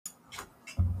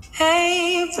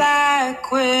Hey,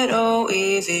 Black Widow,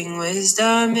 weaving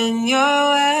wisdom in your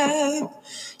web.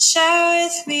 Share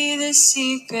with me the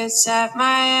secrets that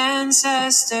my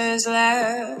ancestors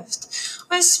left.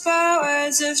 Whisper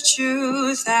words of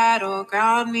truth that'll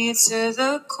ground me to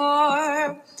the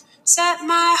core. Set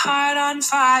my heart on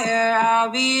fire,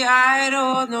 I'll be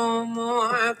idle no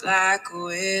more. Black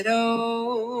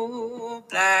Widow,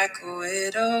 Black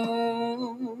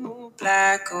Widow,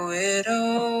 Black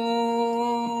Widow.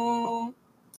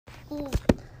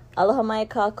 Aloha mai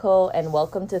kākou, and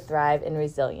welcome to Thrive in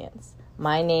Resilience.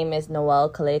 My name is Noel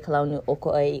Kalaunu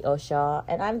Oko'ai Osha,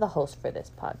 and I'm the host for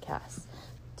this podcast.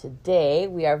 Today,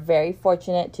 we are very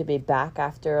fortunate to be back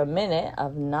after a minute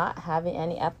of not having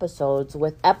any episodes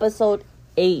with episode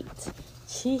 8.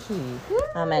 Chihi.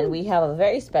 And we have a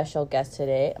very special guest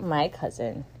today, my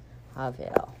cousin,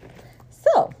 Hāweo.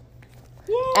 So,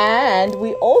 yay! And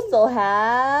we also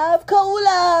have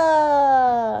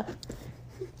Kaula!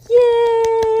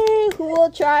 Yay! Who will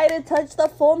try to touch the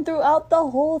phone throughout the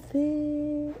whole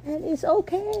thing. And it's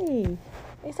okay.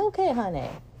 It's okay, honey.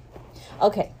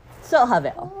 Okay. So,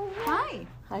 Hāweo. Hi.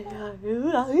 Hi.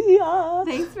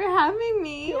 Thanks for having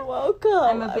me. You're welcome.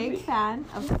 I'm a big fan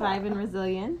of Thrive and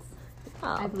Resilience.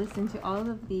 Oh. I've listened to all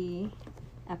of the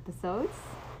episodes.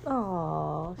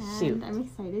 Oh, And shoot. I'm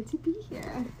excited to be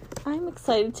here. I'm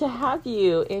excited to have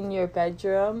you in your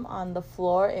bedroom on the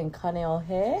floor in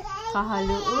Kaneohe.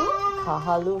 Kahalu'u.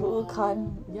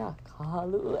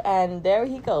 Kahalu'u. And there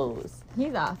he goes.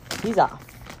 He's off. He's off.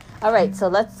 All right, so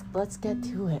let's get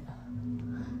to it.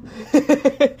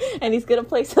 And he's gonna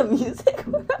play some music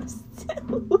for us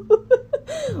too.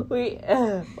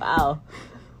 Wow,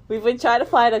 we've been trying to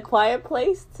find a quiet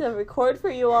place to record for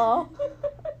you all.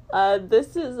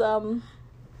 This is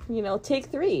take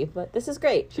 3, but this is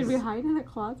great. Should we hide in the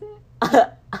closet?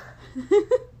 I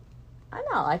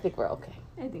know. I think we're okay.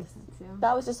 I think so too.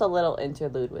 That was just a little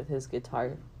interlude with his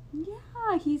guitar.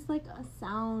 Yeah, he's like a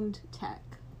sound tech.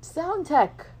 Sound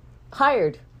tech,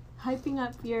 hired. Hyping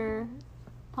up your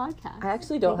podcast. I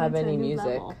actually don't have Taking it any to a new music.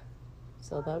 level.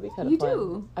 So that would be kind of You fun.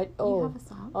 do? You have a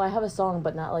song? I have a song,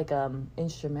 but not like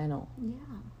instrumental. Yeah.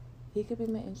 He could be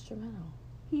my instrumental.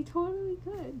 He totally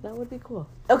could. That would be cool.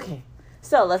 Okay,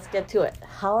 so let's get to it.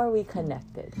 How are we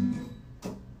connected?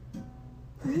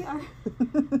 We are.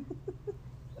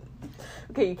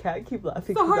 Okay, you can't keep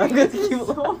laughing. Sorry, I'm gonna this is keep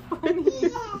so laughing.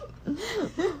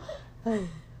 funny.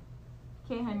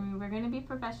 Okay, Henry, we're gonna be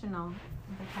professional.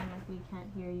 Pretend like we can't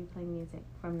hear you play music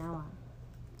from now on.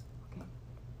 Okay,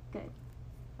 good.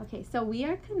 Okay, so we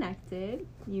are connected,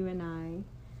 you and I.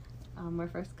 We're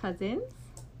first cousins.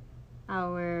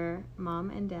 Our mom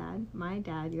and dad, my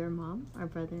dad, your mom, our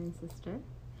brother and sister.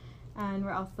 And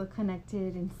we're also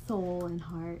connected in soul and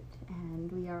heart. And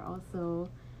we are also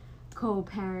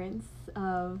co-parents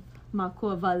of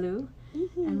mākua walu.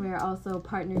 Mm-hmm. And we're also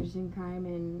partners in crime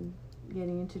and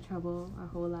getting into trouble our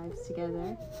whole lives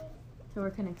together. So we're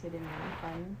connected in really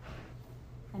fun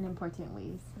and important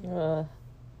ways.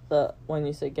 When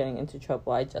you said getting into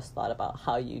trouble, I just thought about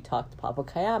how you talked Papa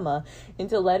Ka'iama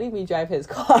into letting me drive his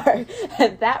car.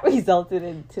 And that resulted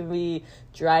into me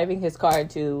driving his car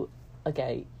into a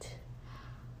gate.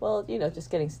 Well, just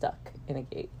getting stuck in a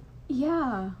gate.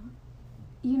 Yeah.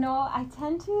 I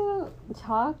tend to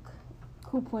talk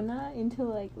kūpuna into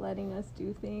letting us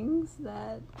do things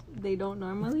that they don't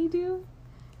normally do.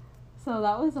 So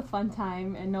that was a fun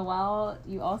time. And Noel,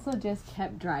 you also just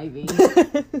kept driving.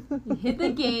 You hit the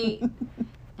gate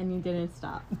and you didn't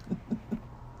stop.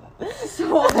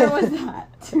 So there was that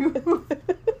too.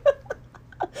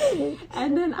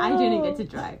 And then I didn't get to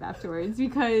drive afterwards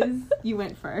because you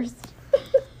went first.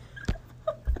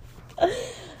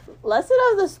 Lesson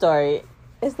of the story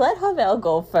is let Hāweo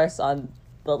go first on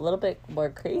the little bit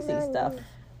more crazy stuff.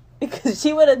 Because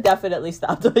she would have definitely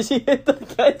stopped when she hit the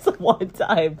gates one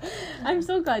time. I'm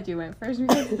so glad you went first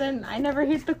because then I never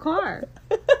hit the car.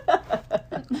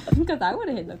 Because I would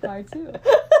have hit the car too.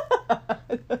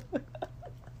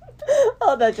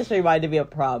 Oh, that just reminded me of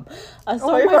prom.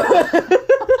 Story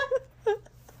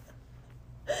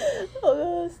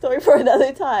for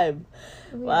another time.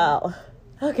 Yeah. Wow.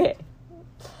 Okay.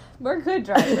 We're good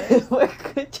drivers. We're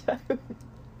good drivers.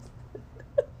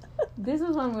 This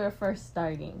was when we were first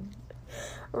starting.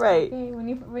 Right. Okay,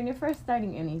 when you're first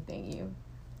starting anything,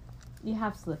 you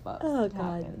have slip ups. Oh it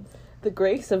God. happens. The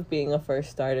grace of being a first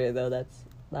starter though, that's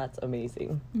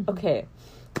amazing. Mm-hmm. Okay.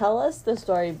 Tell us the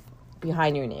story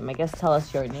behind your name. I guess tell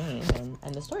us your name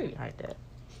and the story behind it.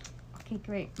 Okay,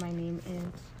 great. My name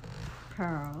is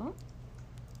Pearl.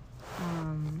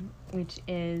 Which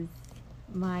is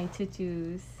my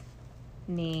tutu's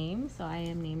name. So I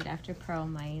am named after Pearl,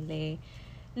 my lei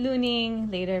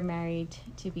Luning, later married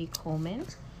to be Coleman.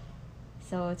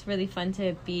 So it's really fun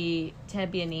to be a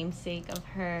namesake of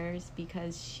hers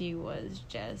because she was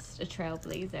just a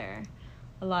trailblazer.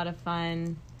 A lot of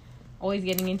fun. Always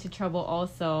getting into trouble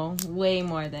also, way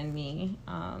more than me.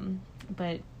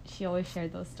 But she always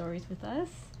shared those stories with us.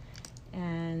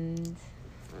 And,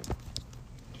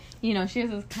 you know, she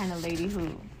was this kind of lady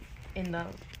who, in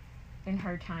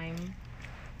her time,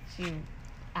 she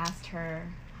asked her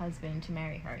husband to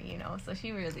marry her, you know, so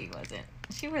she really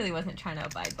wasn't trying to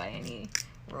abide by any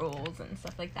rules and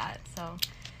stuff like that. So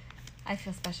I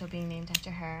feel special being named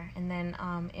after her. And then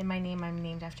in my name, I'm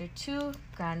named after 2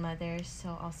 grandmothers.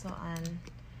 So also on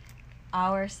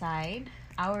our side,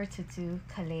 our tutu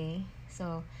Kale,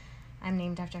 so I'm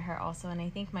named after her also. And I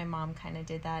think my mom kind of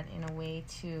did that in a way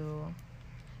to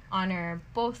honor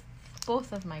both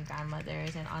of my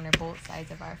grandmothers and honor both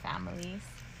sides of our families.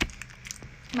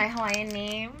 My Hawaiian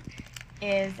name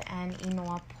is an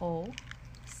Inoa Po,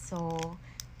 so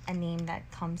a name that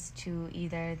comes to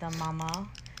either the māmā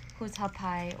who's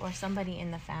hapai or somebody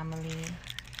in the family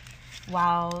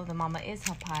while the māmā is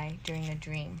hapai during a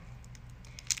dream.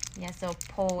 Yeah, so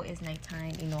Po is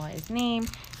nighttime, Inoa is name,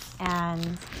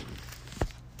 and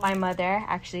my mother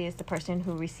actually is the person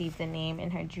who received the name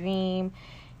in her dream,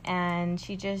 and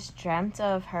she just dreamt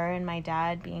of her and my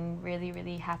dad being really,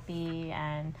 really happy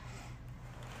and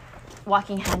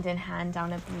walking hand in hand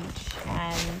down a beach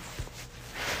and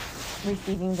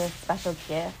receiving this special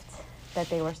gift that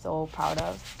they were so proud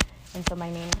of. And so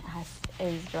my name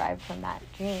is derived from that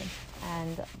dream.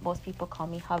 And most people call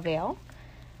me Hāweo.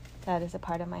 That is a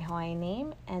part of my Hawaiian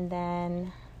name. And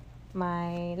then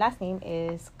my last name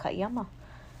is Ka'iama.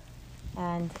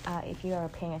 And if you are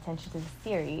paying attention to the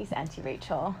series, Auntie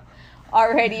Rachel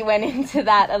already went into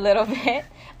that a little bit.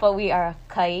 But we are a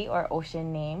Kai or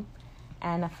ocean name.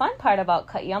 And a fun part about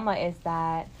Ka'iama is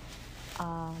that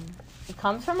it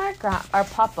comes from our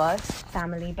papa's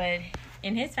family, but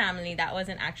in his family, that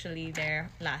wasn't actually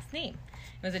their last name.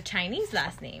 It was a Chinese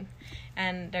last name.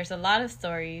 And there's a lot of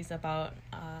stories about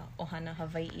Ohana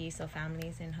Hawai'i, so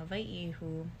families in Hawai'i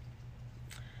who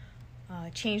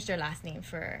changed their last name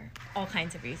for all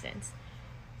kinds of reasons.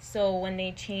 So when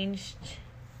they changed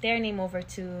their name over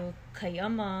to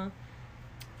Ka'iama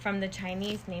from the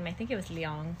Chinese name, I think it was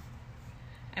Liang.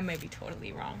 I might be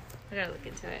totally wrong. I gotta look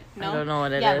into it. No? I don't know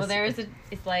what it is. Yeah,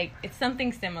 well, it's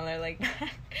something similar like that.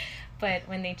 But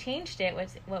when they changed it,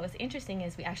 what was interesting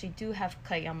is we actually do have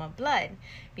Ka'iama blood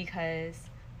because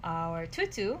our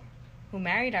tutu, who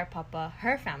married our papa,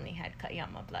 her family had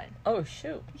Ka'iama blood. Oh,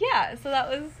 shoot. Yeah, so that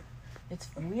was... It's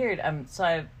weird.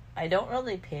 So I don't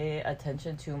really pay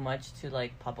attention too much to,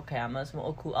 like, Papa Ka'iama's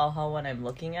mo'oku auha when I'm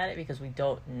looking at it because we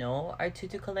don't know our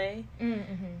tutu kale.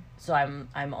 Mm-hmm. So I'm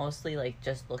mostly, like,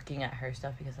 just looking at her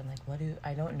stuff because I'm like,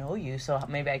 I don't know you, so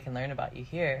maybe I can learn about you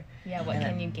here. Yeah, what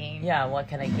can you gain? Yeah, what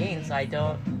can I gain? So I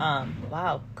don't,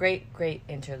 wow, great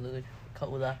interlude,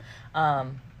 Ka'ula.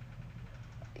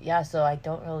 Yeah, so I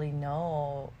don't really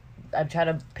know. I'm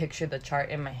trying to picture the chart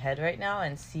in my head right now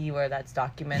and see where that's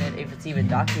documented, if it's even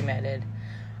documented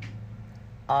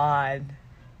on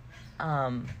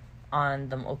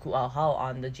the mo'oku auha,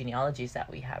 on the genealogies that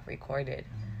we have recorded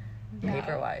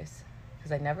paper-wise,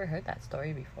 because I never heard that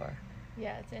story before.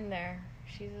 Yeah, it's in there.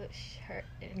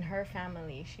 In her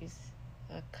family, she's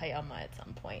a Ka'iama at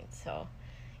some point. So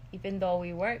even though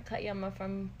we weren't Ka'iama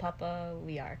from Papa,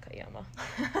 we are Ka'iama.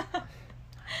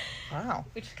 Wow.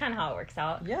 Which is kind of how it works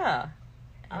out. Yeah.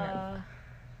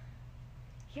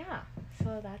 Yeah,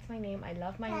 so that's my name. I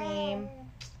love my name.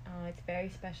 It's very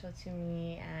special to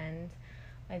me, and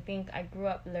I think I grew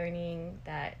up learning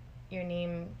that your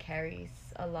name carries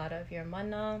a lot of your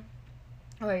mana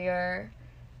or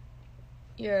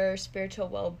your spiritual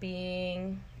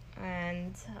well-being,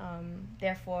 and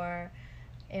therefore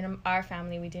in our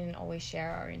family we didn't always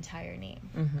share our entire name.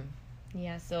 Mm-hmm.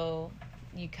 Yeah, so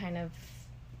you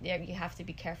you have to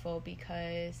be careful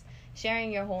because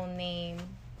sharing your whole name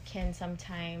can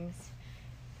sometimes,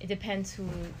 it depends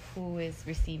who is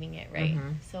receiving it, right?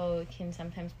 Mm-hmm. So it can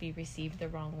sometimes be received the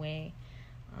wrong way.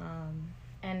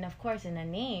 And of course in a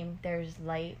name there's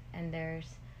light and there's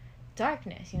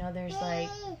darkness, there's like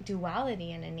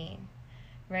duality in a name,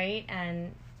 right?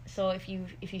 And so if you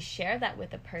share that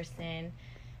with a person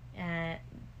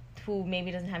who maybe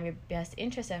doesn't have your best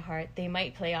interest at heart, they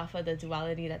might play off of the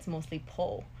duality that's mostly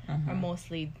po or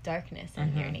mostly darkness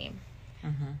in your name.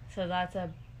 Mm-hmm. So that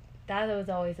was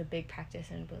always a big practice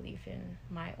and belief in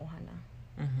my ohana.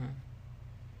 Mm-hmm.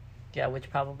 Yeah, which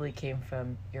probably came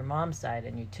from your mom's side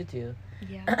and your tutu.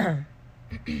 Yeah.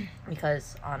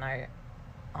 Because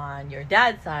on your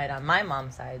dad's side, on my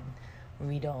mom's side,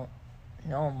 we don't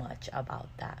know much about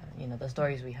that. You know, the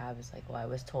stories we have is like, well, I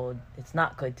was told it's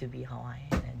not good to be Hawaiian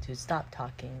and to stop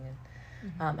talking.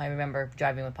 And I remember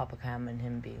driving with Papa Cam and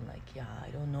him being like, yeah, I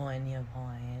don't know any of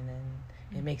Hawaiian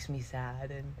and it makes me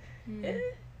sad. And,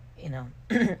 you know,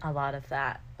 a lot of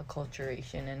that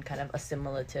acculturation and kind of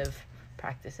assimilative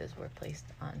practices were placed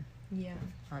on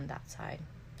that side.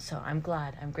 So I'm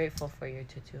grateful for your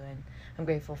tutu, and I'm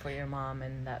grateful for your mom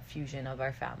and that fusion of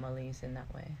our families in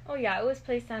that way. Oh yeah, it was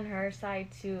placed on her side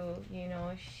too. You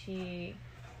know, she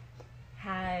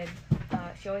had,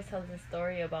 she always tells this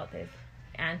story about this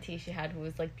auntie she had who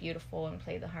was like beautiful and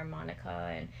played the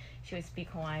harmonica, and she would speak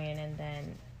Hawaiian, and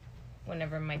then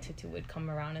whenever my tutu would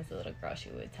come around as a little girl, she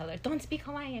would tell her, don't speak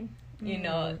Hawaiian, you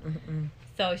know.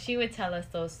 So she would tell us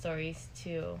those stories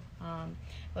too.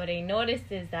 What I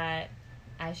noticed is that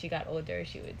as she got older,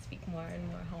 she would speak more and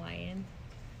more Hawaiian.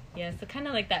 Yeah, so kind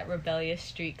of like that rebellious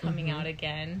streak coming out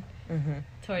again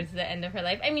towards the end of her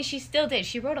life. I mean, she still did.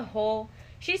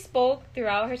 She spoke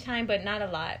throughout her time, but not a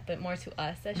lot, but more to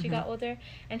us as she got older.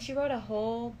 And she wrote a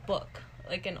whole book,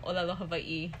 like an Olelo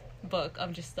Hawai'i book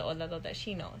of just the Olelo that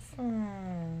she knows.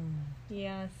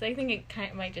 Yeah, so I think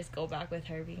it might just go back with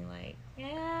her being like,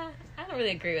 yeah, I don't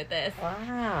really agree with this.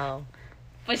 Wow.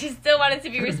 But she still wanted to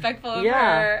be respectful of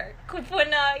her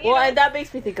kūpuna, you know? And that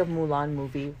makes me think of Mulan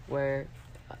movie, where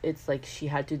it's like she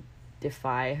had to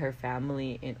defy her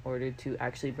family in order to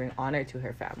actually bring honor to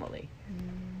her family.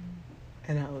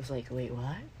 And I was like, wait,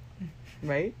 what?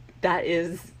 Right? That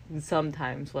is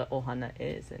sometimes what ohana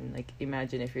is. And like,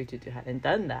 imagine if your tutu hadn't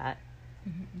done that,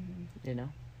 you know,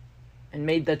 and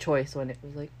made the choice when it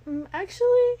was like,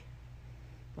 actually,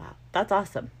 wow, that's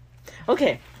awesome.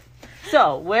 Okay.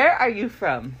 So, where are you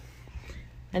from?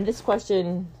 And this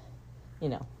question, you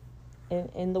know,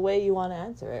 in the way you want to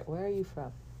answer it, where are you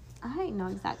from? I know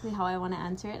exactly how I want to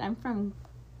answer it. I'm from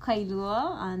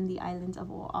Kailua on the island of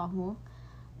Oahu.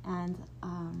 And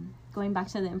going back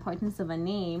to the importance of a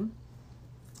name,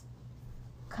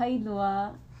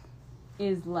 Kailua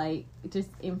is like just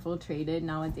infiltrated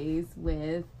nowadays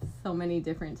with so many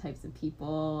different types of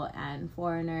people and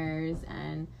foreigners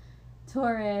and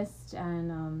tourists,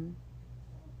 and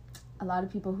a lot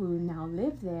of people who now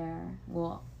live there.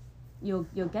 Well, you'll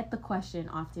get the question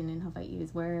often in Hawaii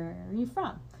is, where are you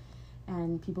from?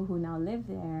 And people who now live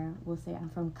there will say, I'm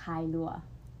from Kailua.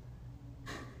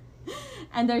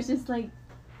 And there's just like,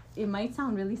 it might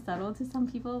sound really subtle to some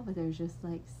people, but there's just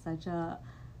like such a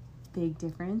big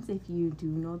difference if you do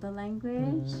know the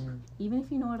language, even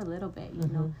if you know it a little bit, you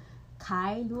know.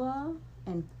 Kailua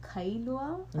and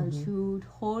Kailua are two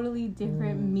totally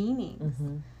different meanings.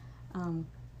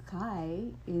 Kai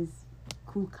is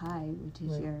kukai, which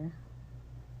is your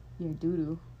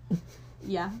doo-doo.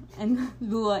 Yeah, and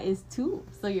lua is two,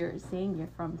 so you're saying you're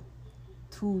from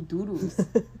two doo-doos.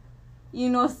 You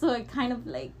know, so it kind of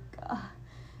like,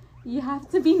 you have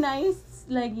to be nice.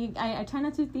 Like, I try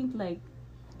not to think like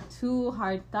too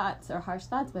hard thoughts or harsh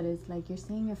thoughts, but it's like you're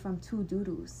saying you're from two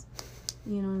doo-doos.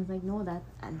 You know, it's like, no,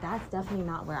 that's definitely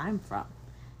not where I'm from.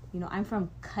 You know, I'm from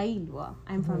Kailua.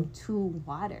 I'm from two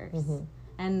waters.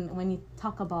 And when you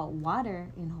talk about water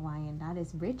in Hawaiian, that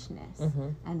is richness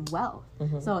and wealth.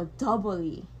 So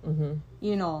doubly,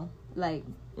 you know, like,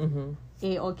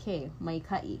 e-oke,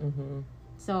 maikai.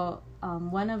 So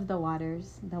one of the water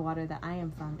that I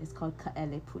am from is called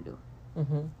Ka'elepulu.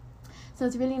 So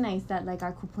it's really nice that like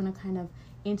our kupuna kind of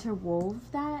interwove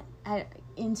that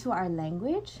into our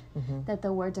language, that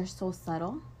the words are so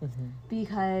subtle,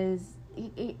 because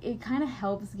it kind of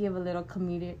helps give a little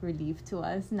comedic relief to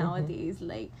us nowadays.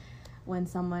 Like when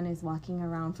someone is walking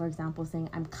around, for example, saying,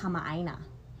 I'm kama'aina.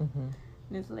 And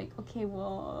it's like, okay,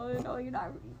 well, no, you're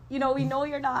not, you know, we know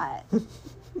you're not,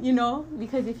 you know,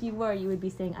 because if you were, you would be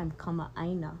saying, I'm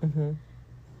kama'aina.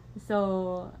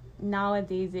 So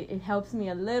nowadays it helps me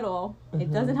a little.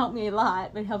 It doesn't help me a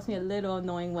lot, but it helps me a little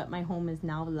knowing what my home is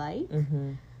now like.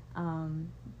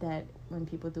 That when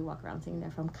people do walk around saying they're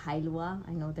from Kailua,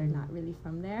 I know they're not really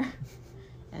from there.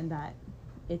 And that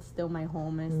it's still my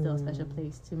home and still a special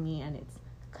place to me, and it's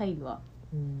Kailua.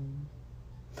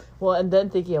 Well, and then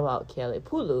thinking about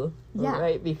Kealepulu,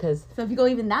 right? Because so if you go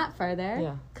even that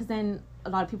further, because then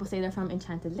a lot of people say they're from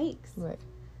Enchanted Lakes. Right.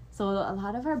 So a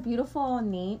lot of our beautiful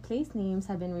place names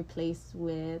have been replaced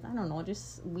with, I don't know,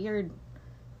 just weird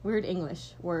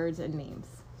English words and names.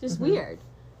 Just weird.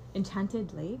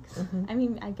 Enchanted Lakes. I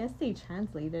mean, I guess they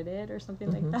translated it or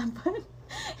something like that, but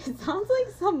it sounds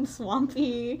like some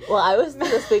swampy. Well, I was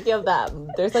just thinking of that.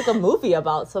 There's like a movie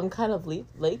about some kind of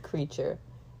lake creature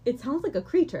it sounds like a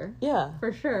creature. Yeah.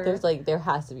 For sure. There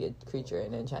has to be a creature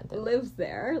in Enchanted. Lives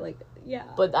there. Like, yeah.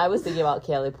 But I was thinking about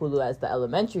Kealepulu as the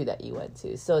elementary that you went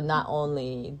to. So not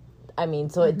only, I mean,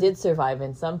 so it did survive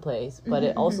in some place, but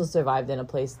it also survived in a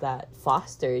place that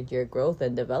fostered your growth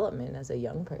and development as a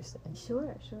young person.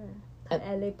 Sure.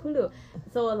 Kealepulu.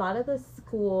 So a lot of the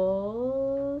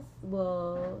schools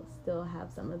will still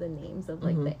have some of the names of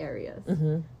like the areas,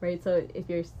 right? So if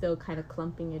you're still kind of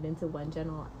clumping it into one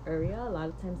general area, a lot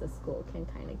of times the school can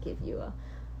kind of give you a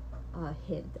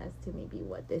hint as to maybe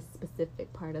what this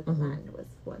specific part of the land was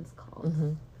once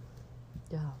called.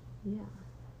 Yeah.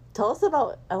 Tell us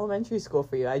about elementary school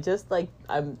for you. I just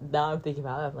I'm thinking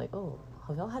about it. I'm like, oh,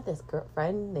 Hāweo had this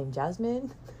friend named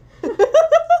Jasmine.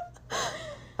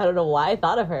 I don't know why I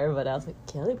thought of her, but I was like,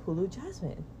 Kealepulu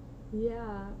Jasmine.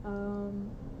 Yeah.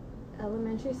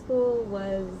 Elementary school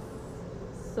was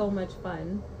so much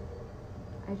fun.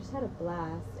 I just had a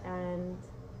blast, and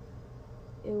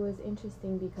it was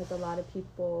interesting because a lot of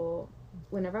people,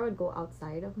 whenever I would go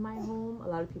outside of my home, a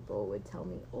lot of people would tell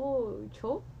me, oh,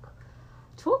 Chok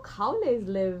Haules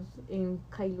live in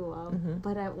Kailua.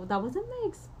 But that wasn't my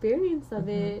experience of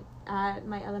it at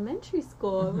my elementary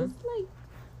school. It was like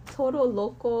total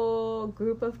local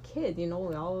group of kids, we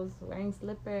all was wearing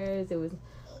slippers. It was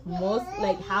most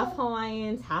like half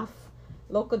Hawaiians, half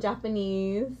local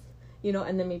Japanese,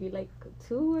 and then maybe like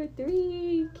 2 or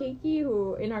 3 keiki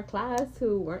who in our class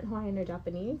who weren't Hawaiian or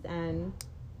Japanese.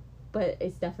 But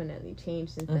it's definitely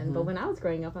changed since then. But when I was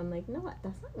growing up, I'm like, no,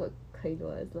 that's not what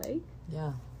Kailua is like.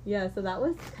 Yeah, so that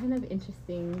was kind of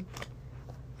interesting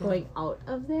going out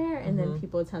of there, and then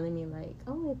people telling me like,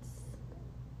 oh,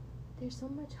 there's so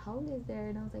much holidays there,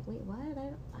 and I was like, wait, what?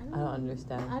 I don't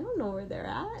understand. I don't know where they're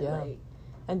at. Yeah.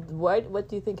 And what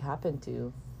do you think happened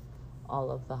to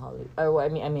all of the holidays? Or I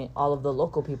mean, all of the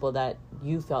local people that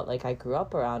you felt like I grew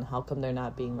up around? How come they're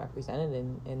not being represented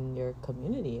in your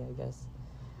community? I guess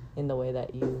in the way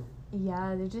that you.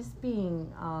 Yeah, they're just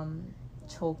being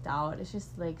choked out. It's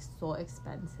just like so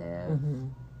expensive.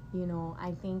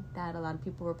 I think that a lot of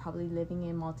people were probably living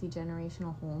in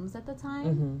multi-generational homes at the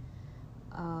time.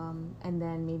 And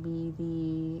then maybe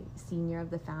the senior of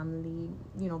the family,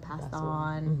 passed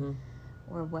on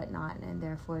or whatnot, and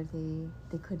therefore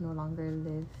they could no longer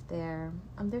live there.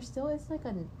 There still is like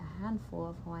a handful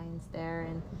of Hawaiians there,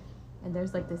 and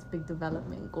there's like this big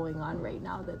development going on right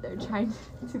now that they're trying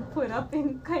to put up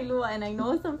in Kailua. And I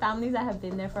know some families that have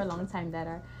been there for a long time that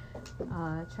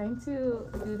are trying to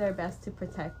do their best to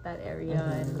protect that area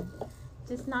and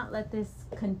just not let this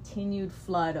continued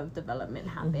flood of development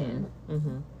happen.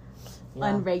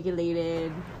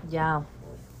 Unregulated. Yeah.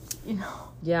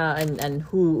 Yeah, and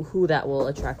who that will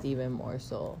attract even more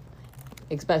so,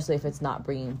 especially if it's not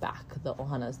bringing back the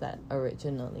ohanas that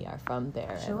originally are from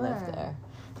there and live there.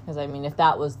 Because I mean, if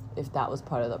that was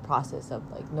part of the process of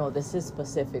like, no, this is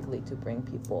specifically to bring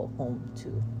people home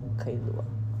to Kailua.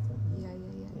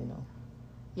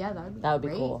 Yeah, that would be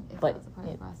great cool. If but that was a part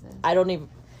of the process. I don't even.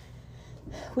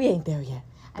 We ain't there yet.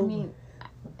 I mean,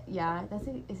 yeah, that's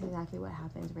exactly what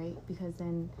happens, right? Because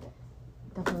then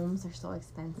the homes are so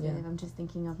expensive. Yeah. I'm just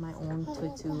thinking of my own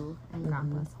tutu and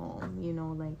grandpa's home.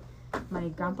 Like my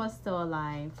grandpa's still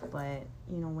alive, but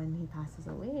when he passes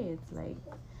away, it's like,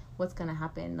 what's gonna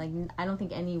happen? Like, I don't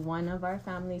think any one of our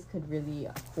families could really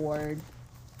afford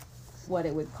what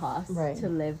it would cost to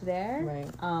live there. Right.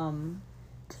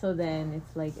 So then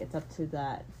it's like it's up to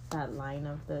that line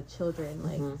of the children.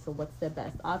 Like, so what's the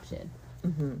best option?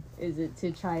 Is it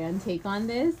to try and take on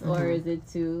this, or is it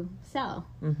to sell?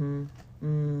 And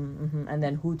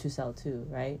then who to sell to,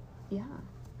 right? Yeah.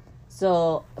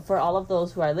 So for all of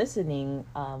those who are listening,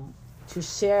 to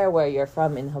share where you're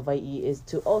from in Hawaii is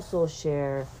to also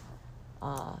share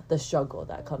the struggle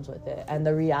that comes with it and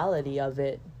the reality of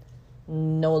it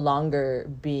no longer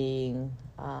being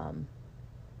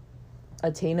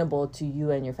attainable to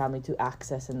you and your family to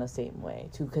access in the same way,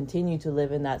 to continue to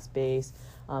live in that space,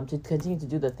 to continue to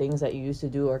do the things that you used to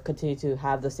do, or continue to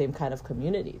have the same kind of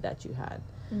community that you had.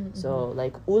 So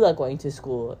like Ula going to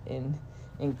school in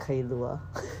Kailua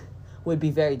would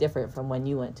be very different from when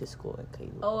you went to school in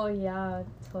Kailua. Oh yeah,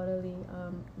 totally.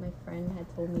 My friend had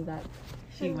told me that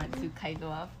she went to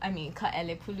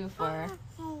Ka'elepulu for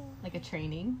like a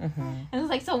training. And I was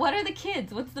like, so what are the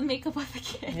kids? What's the makeup of the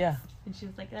kids? Yeah. And she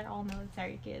was like, they're all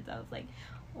military kids. I was like,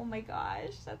 oh my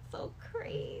gosh, that's so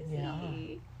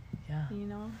crazy. Yeah.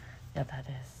 Yeah, that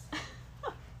is.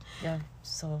 Yeah,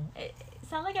 so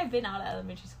it's not like I've been out of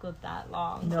elementary school that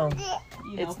long. No.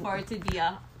 For it to be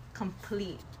a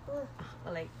complete,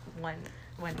 like, one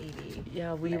 180.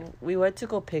 Yeah, we went to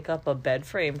go pick up a bed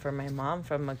frame for my mom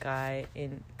from a guy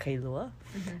in Kailua.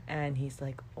 And he's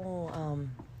like, oh,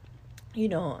 you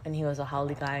know, and he was a haole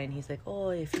guy, and he's like, oh,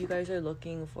 if you guys are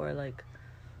looking for like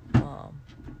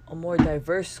a more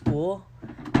diverse school,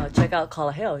 check out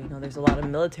Kalaheo. You know, there's a lot of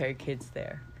military kids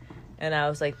there. And I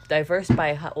was like, diverse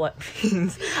by what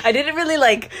means? I didn't really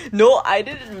know. I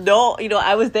didn't know. You know,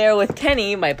 I was there with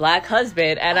Kenny, my black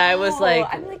husband, and I was like,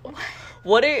 I'm like,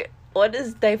 what? What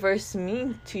does diverse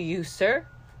mean to you, sir?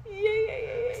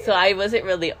 Yeah. So I wasn't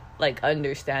really like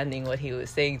understanding what he was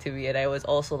saying to me, and I was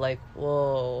also like,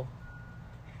 whoa,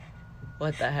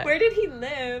 what the heck? Where did he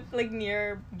live? Like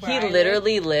near? He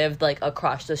literally lived like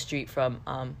across the street from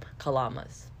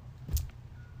Kalama's. So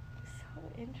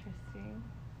interesting.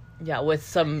 Yeah, with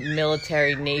some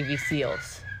military Navy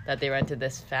SEALs that they rented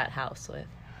this fat house with.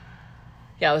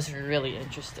 Yeah, it was really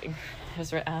interesting. It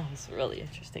was really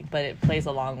interesting, but it plays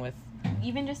along with.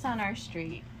 Even just on our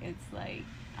street, it's like,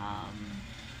 I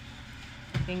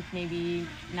think maybe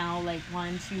now like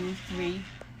 1, 2, 3,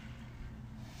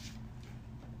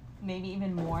 maybe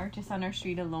even more, just on our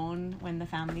street alone when the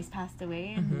families passed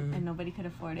away and nobody could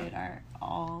afford it, are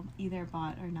all either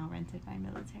bought or now rented by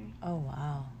military. Oh,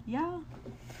 wow. Yeah.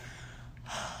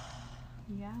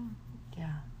 Yeah.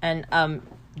 Yeah. And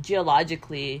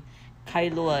geologically,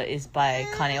 Kailua is by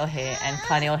Kaneohe, and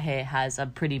Kaneohe has a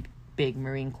pretty big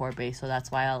Marine Corps base, so that's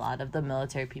why a lot of the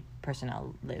military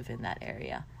personnel live in that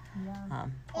area. Yeah.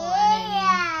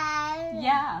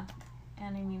 Yeah.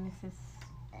 And I mean, this is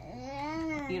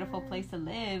a beautiful place to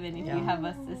live, and if you have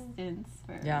assistance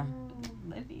for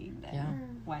living,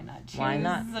 then why not choose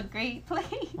a great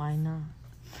place? Why not?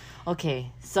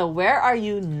 Okay, so where are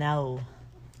you now?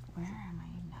 Where am I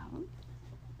now?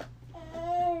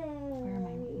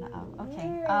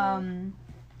 Okay.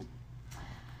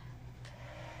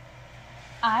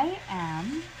 I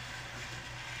am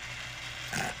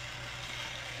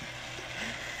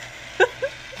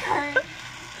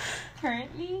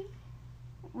currently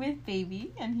with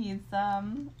baby, and he's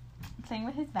playing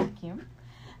with his vacuum,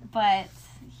 but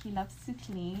he loves to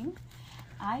clean.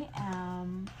 I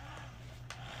am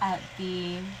at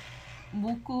the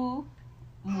Muku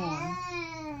moon.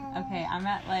 Okay, I'm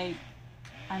at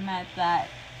that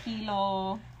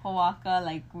Hilo Hoaka,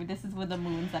 like this is with the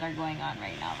moons that are going on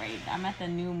right now, right? I'm at the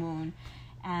new moon,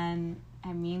 and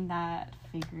I mean that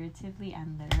figuratively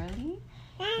and literally,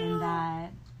 in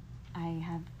that I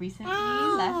have recently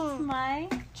left my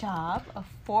job of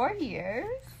 4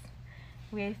 years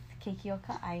with Hāweo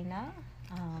Ka'iama,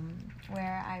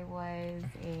 where I was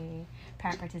a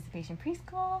parent participation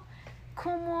preschool,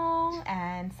 kumu,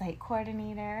 and site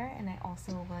coordinator, and I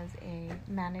also was a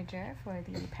manager for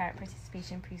the parent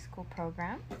participation preschool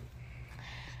program.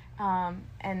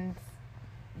 And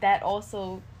that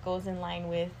also goes in line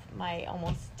with my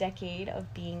almost decade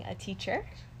of being a teacher.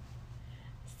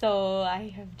 So I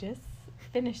have just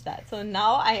finished that. So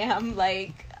now I am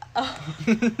like,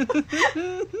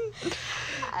 I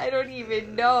don't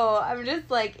even know. I'm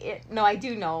just like, no, I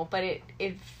do know, but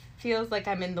it feels like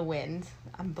I'm in the wind.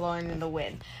 I'm blowing in the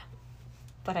wind.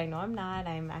 But I know I'm not.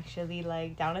 I'm actually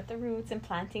like down at the roots and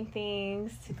planting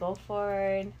things to go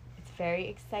forward. It's very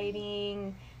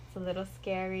exciting. It's a little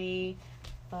scary,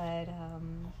 but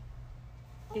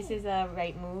this is a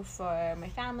right move for my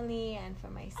family and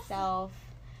for myself.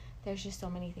 There's just so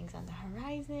many things on the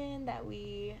horizon that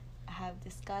we have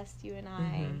discussed, you and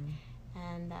I,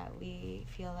 and that we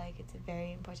feel like it's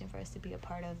very important for us to be a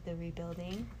part of the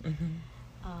rebuilding.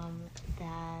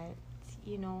 That,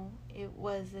 you know, it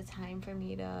was a time for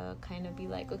me to kind of be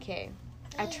like, okay,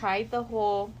 I tried the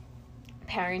whole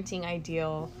parenting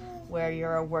ideal where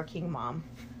you're a working mom.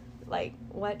 Like,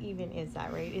 what even is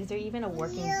that, right? Is there even a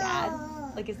working dad?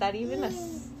 Like, is that even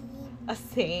a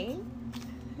saying?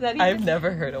 I've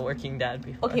never heard of working dad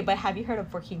before. Okay, but have you heard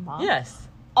of working mom? Yes.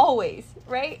 Always,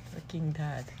 right? Working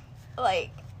dad.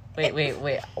 Like... Wait.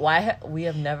 Why we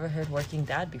have never heard working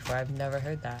dad before? I've never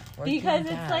heard that. Because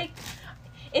dad. It's like...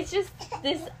 It's just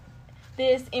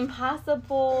this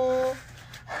impossible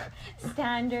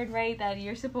standard, right? That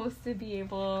you're supposed to be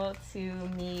able to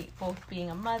meet both being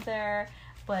a mother,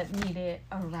 but meet it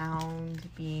around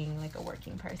being like a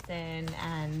working person.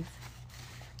 And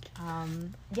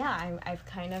I've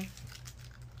kind of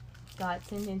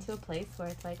gotten into a place where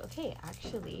it's like, okay,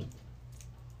 actually,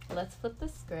 let's flip the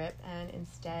script and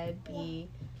instead be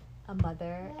a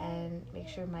mother and make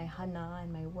sure my hana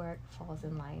and my work falls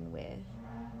in line with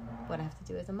what I have to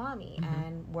do as a mommy,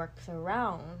 and works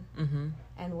around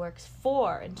and works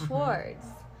for and towards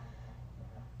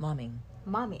momming.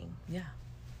 Yeah.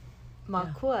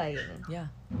 Mākuaing. Yeah.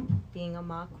 Being a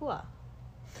mākua.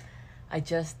 I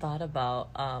just thought about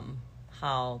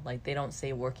how, like, they don't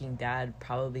say working dad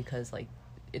probably because, like,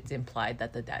 it's implied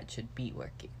that the dad should be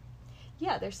working.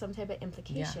 Yeah, there's some type of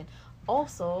implication.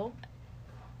 Also,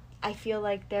 I feel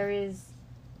like there is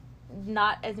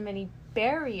not as many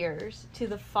barriers to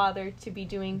the father to be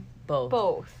doing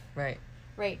both. Right.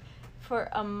 For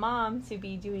a mom to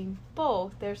be doing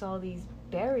both, there's all these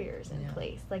barriers in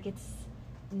place. Like, it's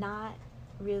not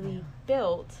really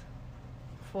built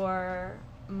for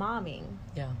momming.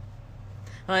 Yeah.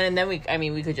 And then we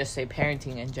could just say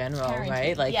parenting in general,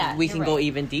 right? Like, we can go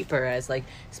even deeper as, like,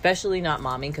 especially not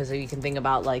momming, because you can think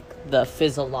about, like, the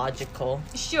physiological.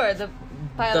 Sure, the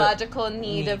biological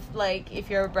need of, like, if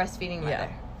you're a breastfeeding mother,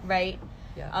 right?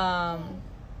 Yeah.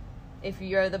 If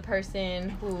you're the person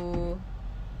who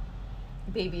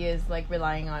baby is, like,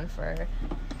 relying on for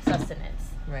sustenance.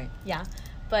 Right. Yeah.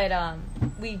 But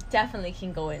we definitely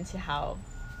can go into how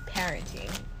parenting,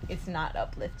 it's not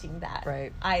uplifting that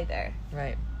either.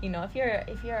 Right. You know, if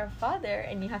you're a father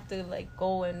and you have to, like,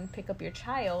 go and pick up your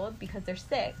child because they're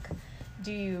sick,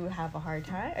 do you have a hard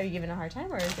time? Are you given a hard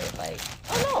time, or is it like,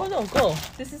 oh no, go.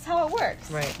 This is how it works.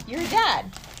 Right. You're a dad.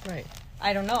 Right.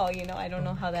 I don't know. You know, I don't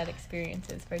know how that experience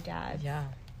is for dads. Yeah.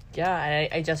 Yeah,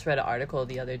 I just read an article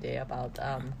the other day about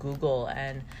Google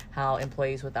and how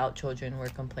employees without children were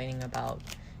complaining about,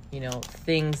 you know,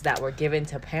 things that were given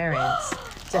to parents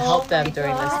to help them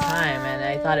during this time. And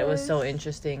I thought it was so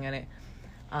interesting. And it,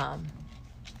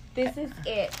 this is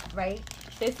it, right?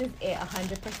 This is it,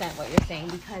 100% what you're saying,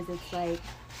 because it's like,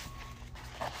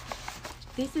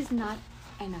 this is not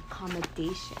an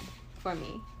accommodation for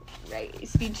me, right?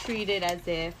 It's being treated as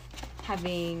if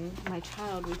having my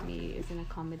child with me is an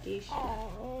accommodation,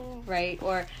 right?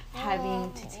 Or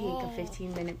having to take a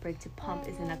 15-minute break to pump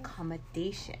is an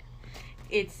accommodation.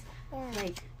 It's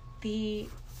like the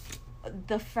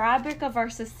fabric of our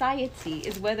society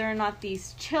is whether or not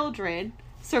these children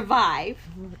survive,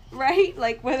 right?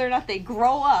 Like, whether or not they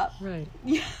grow up. Right.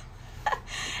 Yeah.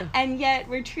 And yet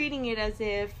we're treating it as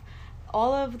if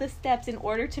all of the steps in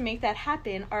order to make that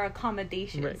happen are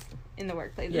accommodations in the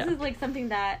workplace. This is like something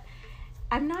that,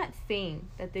 I'm not saying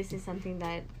that this is something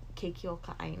that Hāweo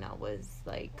Ka'iama was,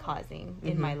 like, causing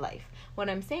in my life. What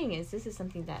I'm saying is this is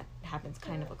something that happens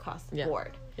kind of across the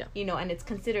board. Yeah. You know, and it's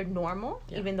considered normal,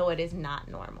 even though it is not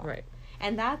normal. Right.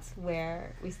 And that's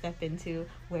where we step into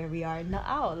where we are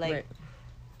now. Like,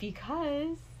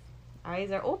 because our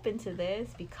eyes are open to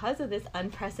this, because of this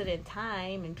unprecedented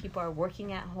time, and people are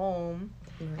working at home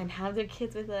and have their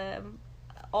kids with them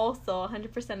also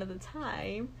 100% of the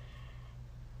time.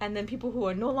 And then people who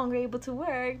are no longer able to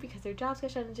work because their jobs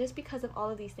got shut down, just because of all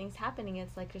of these things happening,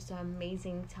 it's like just an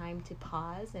amazing time to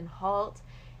pause and halt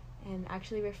and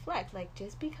actually reflect. Like,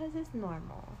 just because it's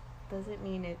normal doesn't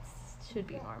mean it should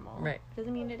be normal. Right.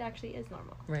 Doesn't mean it actually is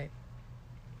normal. Right.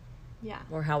 Yeah.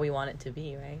 Or how we want it to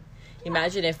be, right? Yeah.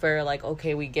 Imagine if we're like,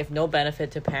 okay, we give no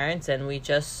benefit to parents and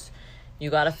you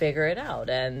got to figure it out.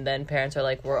 And then parents are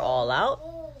like, we're all out.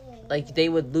 Like, they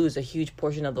would lose a huge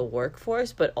portion of the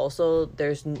workforce, but also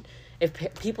if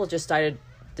people just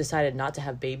decided not to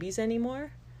have babies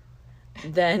anymore,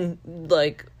 then,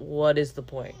 like, what is the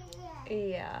point?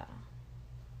 Yeah.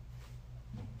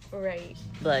 Right.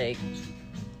 Like,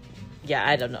 yeah,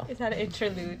 I don't know. Is that an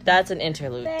interlude? That's an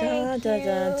interlude. Thank you,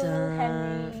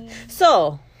 Henry.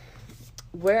 So,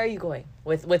 where are you going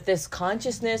with this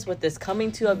consciousness, with this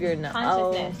coming to of your now?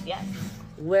 Consciousness, yes.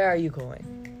 Where are you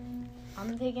going?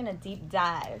 I'm taking a deep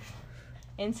dive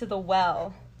into the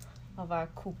well of our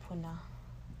kūpuna.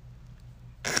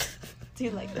 Do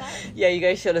you like that? Yeah, you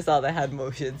guys showed us all the hand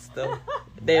motions, though.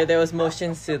 there was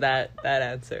motions to that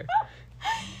answer.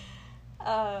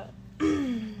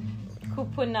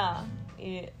 Kūpuna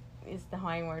is the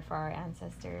Hawaiian word for our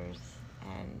ancestors,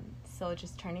 and so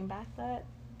just turning back that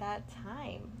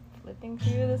time, flipping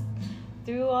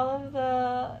through all of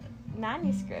the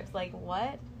manuscripts, like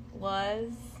what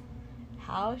was,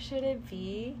 how should it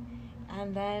be,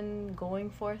 and then going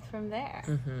forth from there.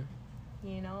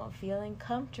 You know, feeling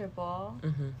comfortable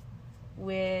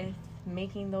with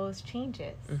making those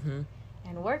changes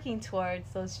and working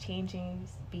towards those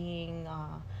changes being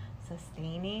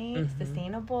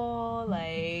sustainable,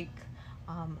 like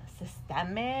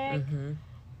systemic,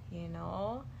 you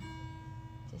know,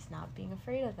 just not being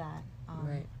afraid of that.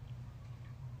 Right.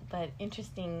 But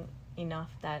interesting enough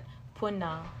that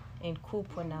puna in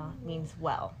kūpuna means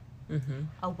well.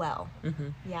 A well.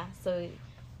 Yeah, so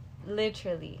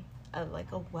literally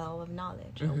like a well of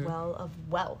knowledge, a well of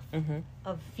wealth,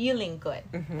 of feeling good,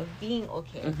 of being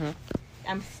okay.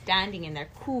 I'm standing in there.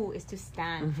 Ku is to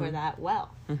stand for that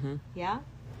well. Yeah?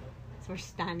 So we're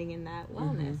standing in that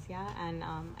wellness, and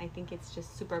I think it's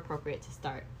just super appropriate to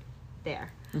start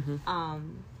there.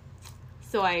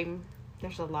 So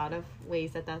there's a lot of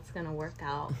ways that that's gonna work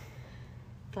out,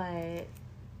 but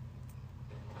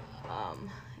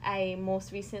I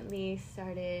most recently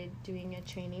started doing a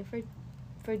training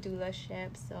for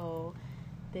doulaship. So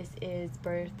this is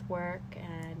birth work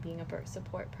and being a birth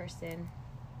support person,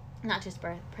 not just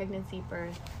birth, pregnancy,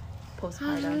 birth,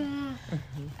 postpartum.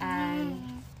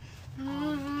 And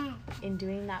in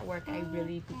doing that work, I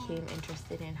really became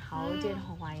interested in how did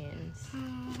Hawaiians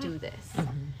do this?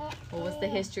 What was the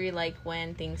history like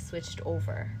when things switched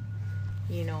over?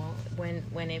 You know,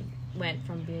 when it went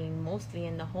from being mostly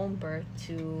in the home birth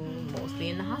to mostly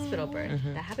in the hospital birth.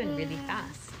 That happened really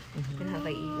fast in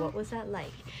Hawaii. What was that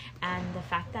like? And the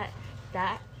fact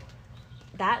that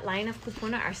line of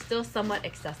kūpuna are still somewhat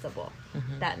accessible,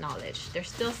 that knowledge. There's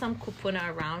still some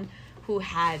kūpuna around who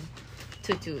had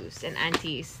tutus and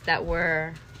aunties that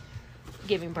were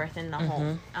giving birth in the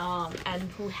home, and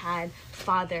who had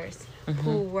fathers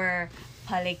who were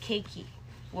palekeki,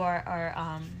 or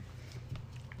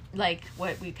like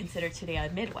what we consider today a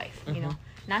midwife, you know,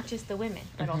 not just the women,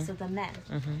 but also the men,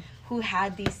 who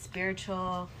had these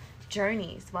spiritual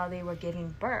journeys while they were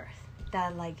giving birth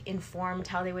that like informed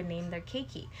how they would name their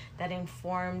keiki, that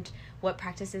informed what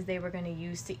practices they were going to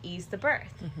use to ease the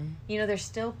birth. You know, there's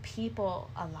still people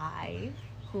alive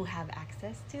who have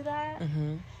access to that.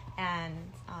 And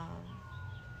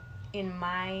in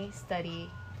my study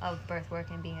of birth work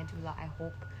and being a doula, I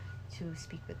hope to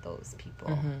speak with those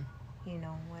people. You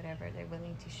know, whatever they're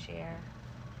willing to share.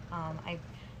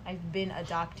 I've been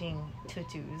adopting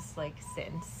tutus like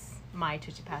since my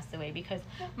tutu passed away, because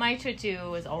my tutu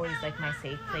was always like my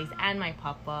safe place, and my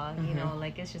papa, you know,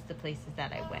 like it's just the places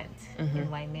that I went in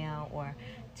Waimea or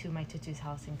to my tutu's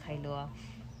house in Kailua.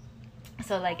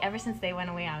 So like ever since they went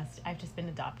away, I've just been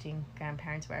adopting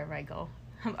grandparents wherever I go,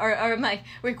 or like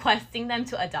requesting them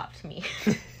to adopt me.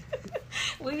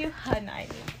 Will you hanai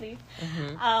me, please?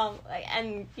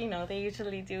 And you know, they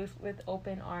usually do with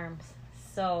open arms.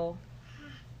 So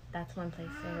that's one place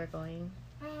where we're going.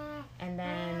 And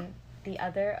then the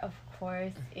other, of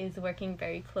course, is working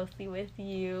very closely with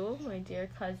you, my dear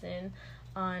cousin,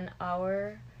 on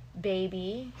our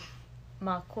baby,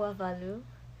 mākua walu.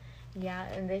 Yeah,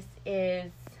 and this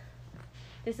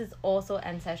is also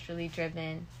ancestrally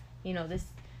driven. You know,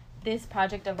 this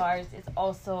project of ours is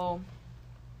also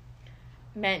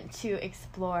meant to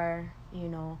explore, you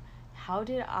know, how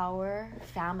did our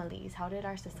families, how did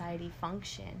our society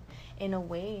function in a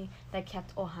way that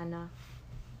kept ohana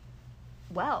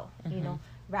well, you know,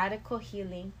 radical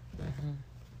healing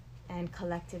and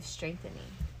collective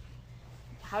strengthening.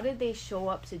 How did they show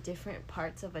up to different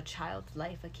parts of a child's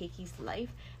life, a keiki's life,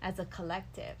 as a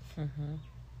collective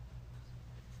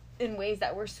in ways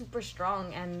that were super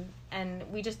strong, and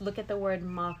we just look at the word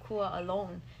mākua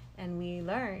alone and we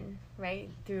learn, right,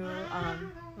 through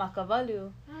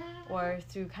makavalu, or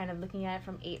through kind of looking at it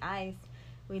from 8 eyes,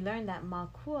 we learn that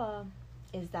mākua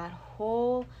is that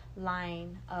whole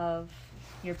line of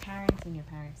your parents and your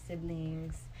parents'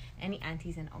 siblings, any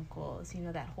aunties and uncles, you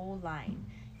know, that whole line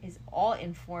is all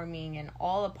informing and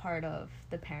all a part of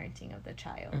the parenting of the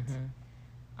child.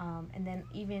 And then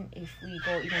even if we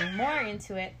go even more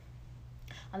into it,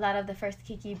 a lot of the first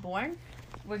keiki born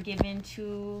were given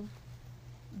to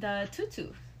the tutu,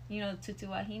 you know, tutu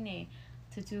wāhine,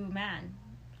 tutu man.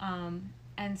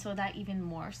 And so that even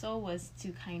more so was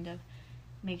to kind of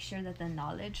make sure that the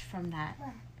knowledge from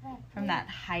that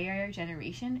higher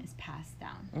generation is passed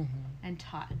down and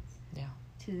taught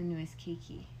to the newest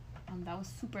keiki. That was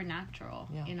supernatural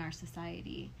in our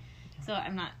society. So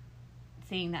I'm not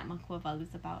saying that mākua walu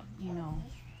is about, you know,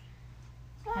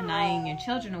 hanaiing your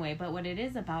children away, but what it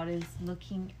is about is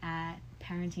looking at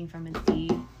parenting from a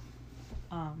deep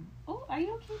oh, are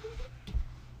you okay, baby?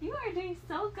 You are doing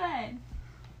so good.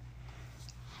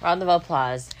 Round of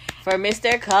applause for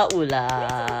Mr.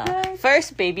 Ka'ula.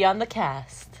 First baby on the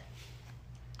cast.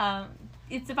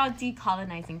 It's about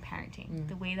decolonizing parenting,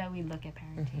 the way that we look at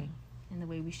parenting and the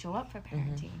way we show up for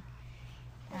parenting.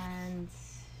 And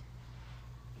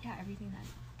yeah, everything that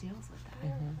deals with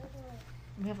that.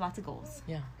 We have lots of goals.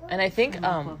 Yeah. And I think and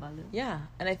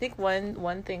I think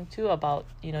one thing too about,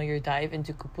 you know, your dive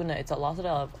into kūpuna, it's a lot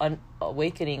of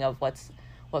awakening of what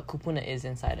kūpuna is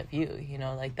inside of you, you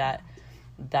know, like that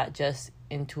just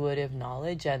intuitive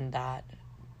knowledge, and that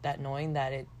knowing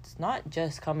that it's not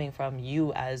just coming from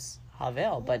you as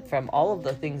Hāweo, but from all of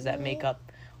the things that make up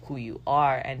who you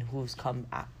are and who's come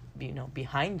at, you know,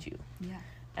 behind you. Yeah.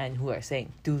 And who are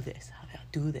saying, do this, Hāweo,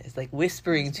 do this, like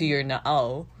whispering to your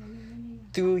na'au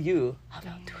through you,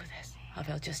 Hāweo, do this,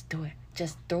 Hāweo, just do it.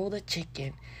 Just throw the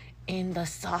chicken in the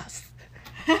sauce.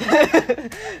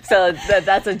 So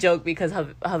that's a joke because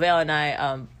Hāweo and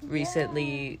I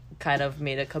recently kind of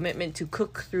made a commitment to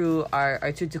cook through our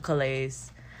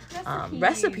tutukale's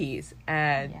recipes.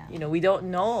 And, we don't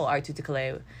know our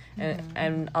tutukale.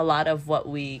 And a lot of what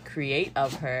we create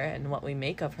of her and what we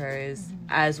make of her is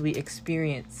as we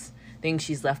experience things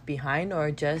she's left behind, or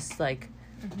just like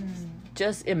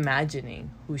just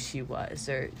imagining who she was,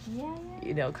 or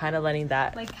kind of letting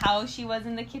that, like how she was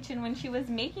in the kitchen when she was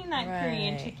making that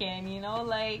Korean chicken,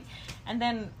 and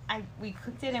then we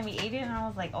cooked it and we ate it, and I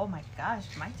was like, oh my gosh,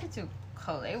 my tutu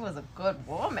Kale was a good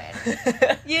woman.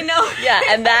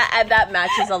 And that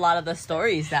matches a lot of the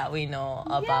stories that we know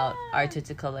about our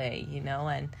tutu Kale,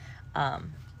 and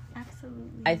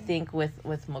absolutely. I think with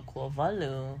mākua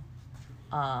walu,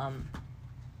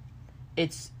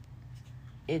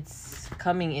 it's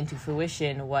coming into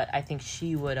fruition what I think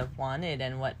she would have wanted,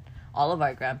 and what all of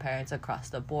our grandparents across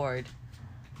the board,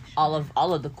 all of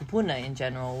the kūpuna in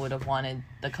general, would have wanted,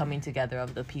 the coming together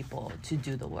of the people to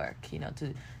do the work,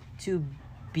 to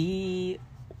be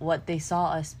what they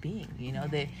saw us being,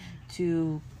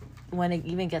 when it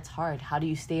even gets hard, how do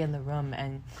you stay in the room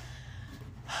and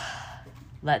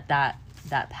let that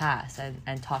pass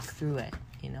and talk through it,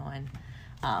 and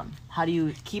how do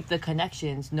you keep the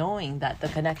connections, knowing that the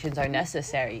connections are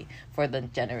necessary for the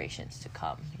generations to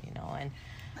come, and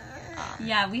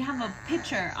we have a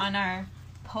picture on our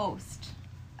post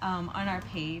on our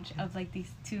page of like these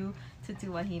two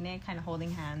tutu wāhine kind of holding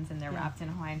hands, and they're wrapped in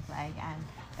a Hawaiian flag, and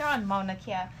they're on Mauna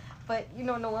Kea. But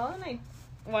Noelle and I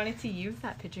wanted to use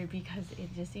that picture because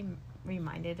it just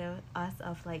reminded us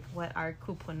of like what our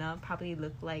kūpuna probably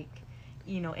looked like,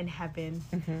 in heaven,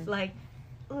 like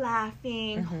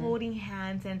laughing, holding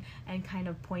hands, and kind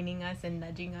of pointing us and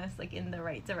nudging us like in the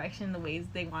right direction, the ways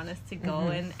they want us to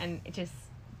go, and it just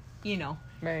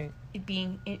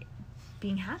it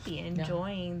being happy,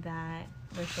 enjoying that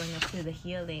we're showing up to the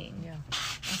healing.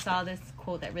 I saw this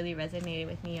quote that really resonated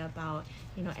with me about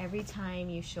every time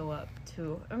you show up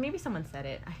to, or maybe someone said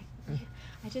it,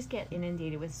 I just get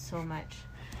inundated with so much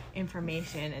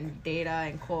information and data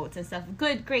and quotes and stuff,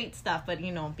 great stuff, but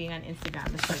being on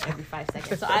Instagram is like every 5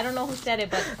 seconds, so I don't know who said it,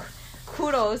 but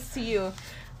kudos to you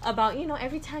about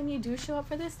every time you do show up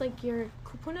for this, like your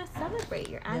kūpuna celebrate,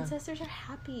 your ancestors are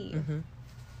happy.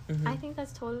 I think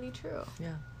that's totally true.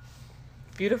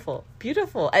 Beautiful.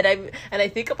 And I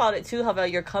think about it too, how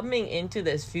you're coming into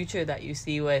this future that you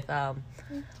see with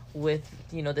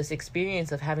this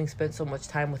experience of having spent so much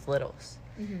time with littles.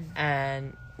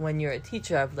 And when you're a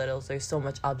teacher of littles, there's so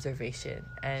much observation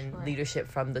and leadership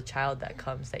from the child that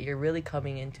comes, that you're really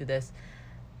coming into this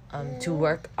to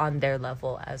work on their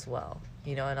level as well,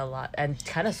 and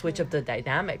kind of switch up the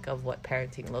dynamic of what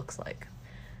parenting looks like.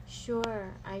 Sure,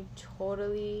 I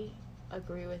totally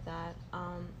agree with that.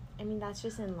 I mean, that's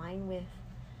just in line with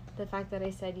the fact that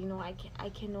I said, I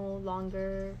can no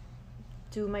longer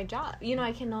do my job.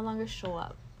 I can no longer show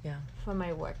up for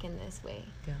my work in this way.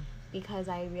 Because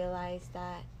I realized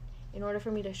that in order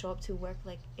for me to show up to work,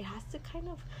 like, it has to kind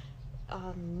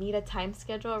of meet a time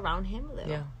schedule around him a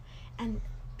little. And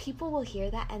people will hear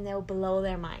that and they'll blow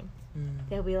their mind.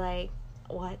 They'll be like,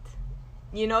 what?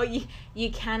 You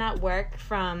cannot work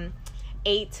from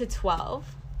 8 to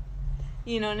 12.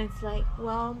 And it's like,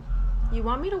 well, you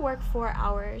want me to work 4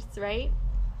 hours, right?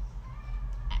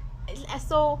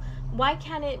 So why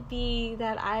can't it be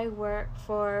that I work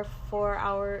for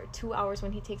 2 hours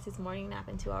when he takes his morning nap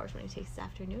and 2 hours when he takes his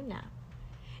afternoon nap?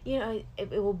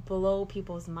 It will blow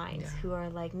people's minds who are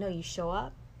like, no, you show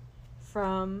up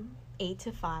from 8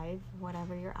 to 5,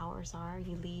 whatever your hours are,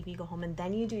 you leave, you go home, and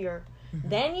then you do your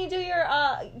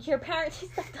your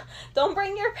parenting stuff. Don't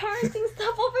bring your parenting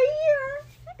stuff over here.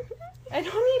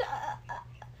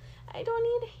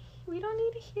 We don't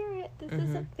need to hear it. This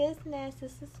is a business.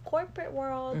 This is corporate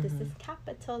world. This is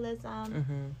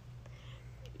capitalism.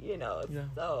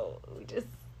 So we just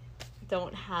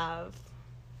don't have,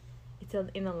 it's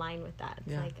in a line with that.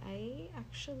 It's like, I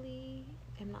actually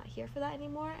am not here for that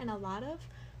anymore. And a lot of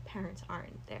parents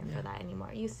aren't there for that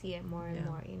anymore. You see it more and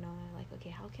more, like, okay,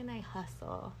 how can I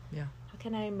hustle? How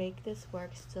can I make this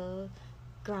work, still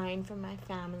grind for my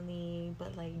family,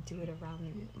 but like do it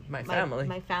around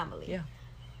my family.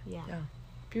 Yeah.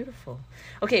 Beautiful.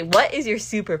 Okay, what is your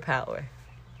superpower?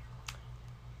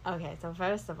 Okay, so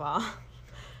first of all,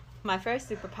 my first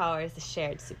superpower is the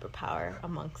shared superpower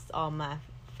amongst all my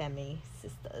femi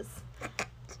sisters.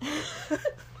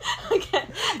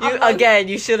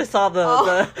 You should have saw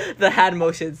the hand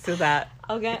motions to that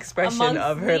expression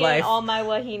of her life. All my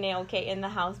wahine, in the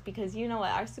house, because you know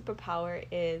what, our superpower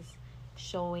is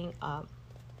showing up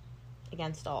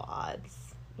against all odds.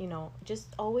 You know,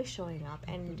 just always showing up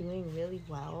and doing really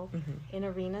well in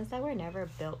arenas that were never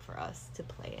built for us to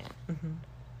play in.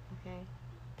 Okay,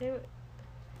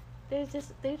 they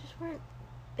just weren't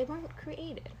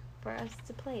created for us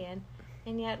to play in,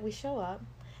 and yet we show up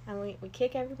and we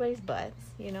kick everybody's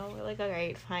butts. You know, we're like, all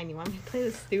right, fine, you want me to play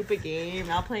this stupid game?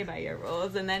 I'll play by your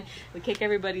rules. And then we kick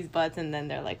everybody's butts, and then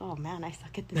they're like, oh man, I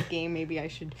suck at this game. Maybe I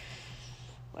should,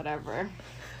 whatever.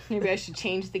 Maybe I should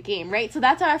change the game, right? So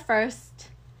that's our first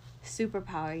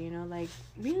superpower, you know, like,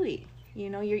 really, you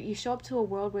know, you show up to a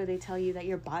world where they tell you that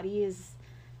your body is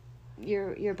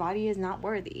not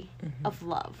worthy of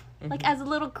love, like as a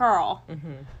little girl,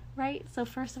 right? So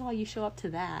first of all, you show up to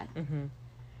that, and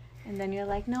then you're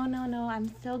like, no,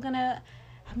 I'm gonna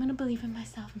believe in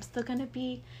myself, I'm still gonna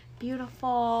be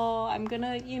beautiful, I'm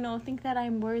gonna, you know, think that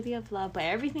I'm worthy of love, but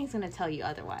everything's gonna tell you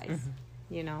otherwise.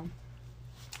 You know,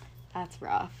 that's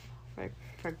rough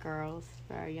for girls,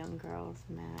 for our young girls,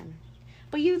 man.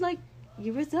 But you're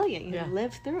resilient. You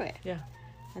live through it. Yeah.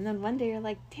 And then one day you're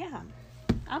like, damn,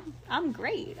 I'm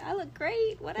great. I look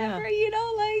great. Whatever, you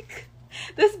know, like,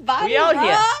 this body rocks.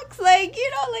 Here. Like,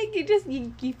 you know, like,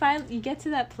 you get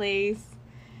to that place.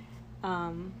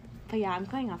 But yeah, I'm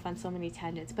going off on so many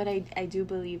tangents. But I do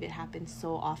believe it happens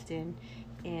so often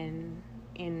in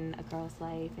a girl's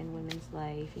life, in women's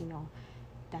life, you know,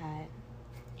 that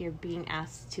you're being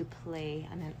asked to play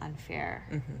on an unfair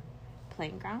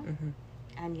playing ground,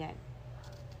 and yet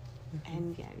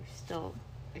you still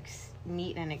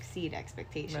meet and exceed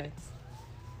expectations. Right.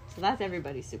 So that's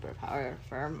everybody's superpower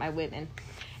for my women.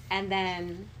 And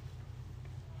then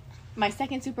my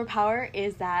second superpower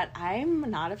is that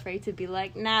I'm not afraid to be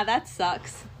like, nah, that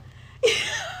sucks.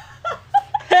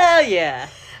 Hell yeah.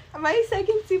 My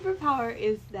second superpower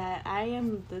is that I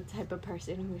am the type of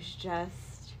person who's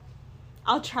just,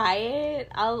 I'll try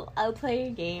it, I'll play a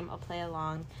game, I'll play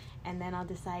along, and then I'll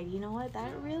decide, you know what,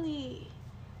 that's really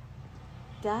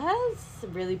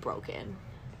broken,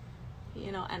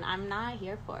 you know, and I'm not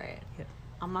here for it. Yeah.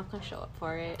 I'm not gonna show up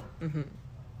for it.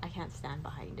 I can't stand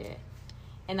behind it.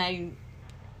 And I'm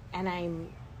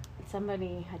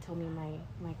somebody had told me,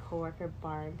 my coworker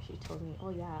Barb, she told me, oh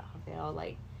yeah, Hāweo,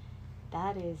 like,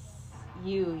 that is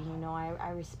you know, I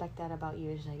respect that about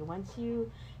you. It's like, once you've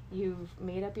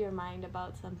made up your mind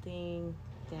about something,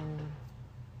 then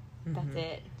that's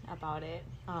it about it.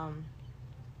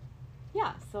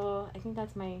 Yeah, so I think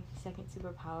that's my second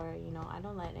superpower. You know, I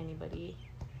don't let anybody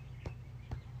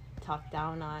talk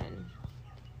down on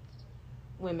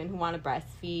women who want to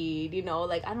breastfeed, you know,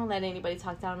 like, I don't let anybody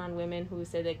talk down on women who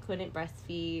said they couldn't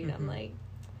breastfeed. I'm like,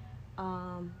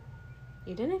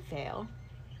 you didn't fail,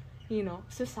 you know,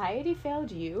 society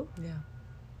failed you. Yeah.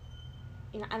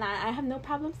 You know, and I have no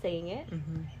problem saying it.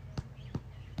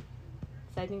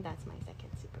 So I think that's my second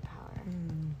superpower.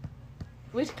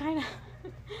 Which kind of,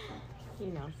 you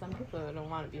know, some people don't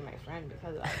want to be my friend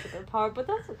because of that superpower, but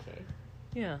that's okay.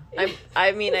 Yeah.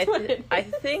 I mean, I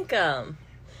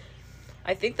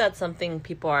think that's something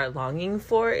people are longing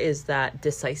for, is that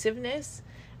decisiveness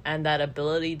and that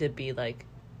ability to be like,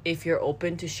 if you're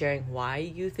open to sharing why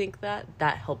you think that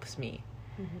helps me.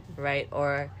 Right?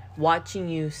 Or watching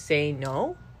you say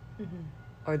no,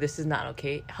 or this is not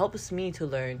okay, helps me to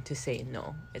learn to say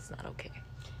no, it's not okay.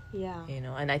 Yeah. You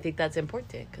know, and I think that's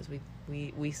important because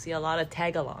we see a lot of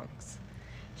tag-alongs.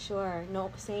 Sure.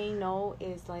 No, saying no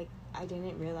is like, I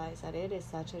didn't realize that it is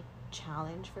such a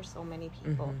challenge for so many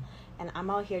people. And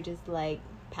I'm out here just like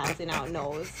passing out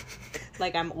no's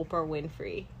like I'm Oprah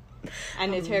Winfrey.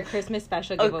 And it's her Christmas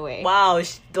special giveaway. Wow,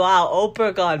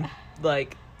 Oprah gone,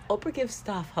 like, Oprah gives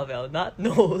stuff, Hāweo, not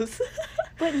no's.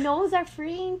 But no's are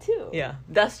freeing too. Yeah,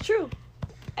 that's true.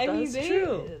 That's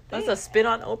true. That's a spin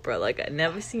on Oprah like I've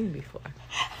never seen before.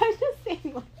 I'm just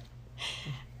saying,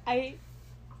 like,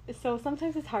 so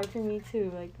sometimes it's hard for me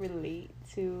to, like, relate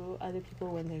to other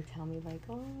people when they tell me, like,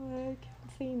 oh, I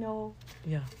can't say no.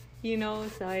 Yeah. You know,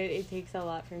 so it takes a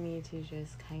lot for me to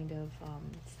just kind of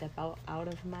step out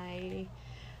of my,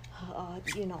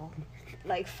 you know,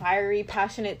 like, fiery,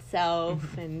 passionate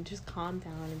self and just calm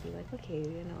down and be like, okay,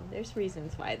 you know, there's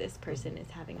reasons why this person is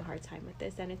having a hard time with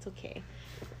this, and it's okay.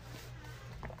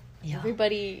 Yeah.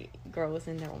 Everybody grows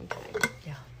in their own time.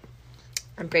 Yeah.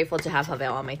 I'm grateful to have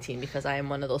Hāweo on my team because I am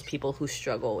one of those people who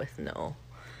struggle with no.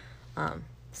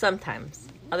 Sometimes.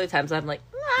 Other times I'm like,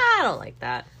 I don't like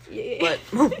that. Yeah. But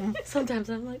sometimes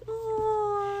I'm like,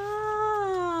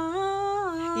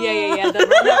 Yeah.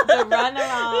 The run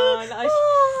around.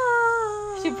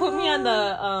 She put me on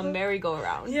the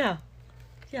merry-go-round. Yeah.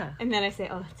 And then I say,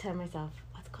 tell myself,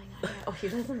 what's going on here? Oh, she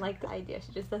doesn't like the idea.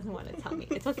 She just doesn't want to tell me.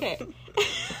 It's okay.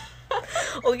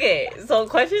 Okay, so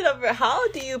question number, how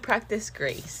do you practice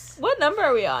grace? What number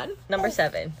are we on? Number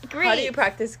 7. Grace. How do you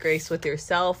practice grace with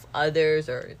yourself, others,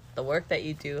 or the work that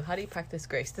you do? How do you practice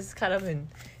grace? This is kind of in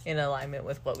alignment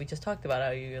with what we just talked about.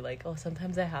 How you're like, oh,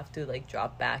 sometimes I have to like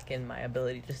drop back in my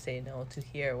ability to say no, to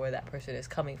hear where that person is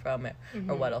coming from,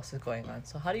 or what else is going on.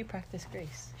 So how do you practice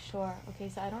grace? Sure. Okay,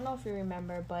 so I don't know if you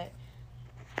remember, but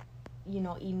you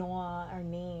know, Inoa, our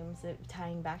names,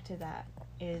 tying back to that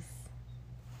is,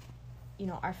 you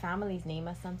know, our families name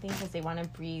us something because they want to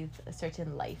breathe a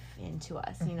certain life into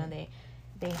us. You know,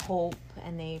 they hope,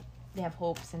 and they have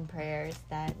hopes and prayers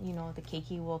that, you know, the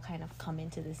keiki will kind of come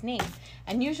into this name.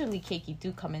 And usually keiki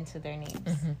do come into their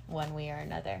names one way or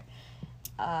another.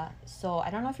 So I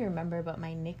don't know if you remember, but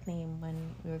my nickname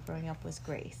when we were growing up was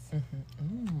Grace.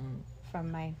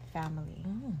 From my family.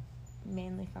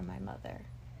 Mainly from my mother.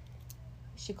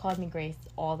 She called me Grace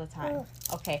all the time.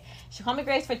 Okay, she called me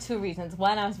Grace for 2 reasons.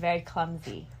 One, I was very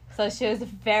clumsy. So she was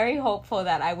very hopeful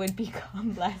that I would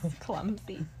become less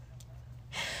clumsy.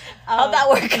 How'd that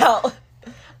work out?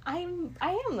 I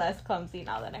am less clumsy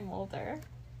now that I'm older.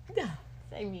 Yeah.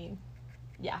 I mean,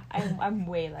 yeah, I'm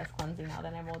way less clumsy now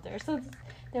that I'm older. So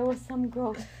there was some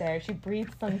growth there. She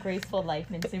breathed some graceful life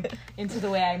into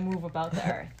the way I move about the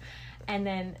earth. And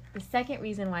then the second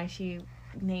reason why she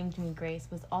named me Grace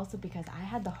was also because I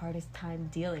had the hardest time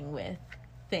dealing with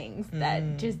things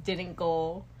that just didn't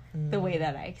go the way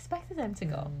that I expected them to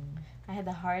go. I had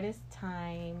the hardest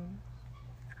time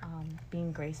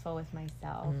being graceful with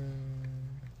myself,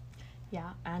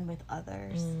 and with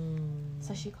others.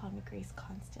 So she called me Grace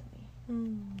constantly.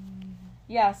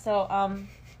 Yeah, so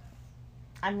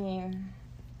I mean,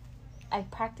 I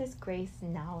practice grace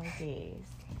nowadays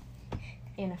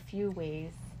in a few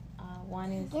ways.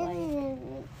 One is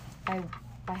like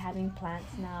by having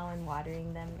plants now and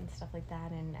watering them and stuff like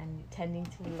that, and tending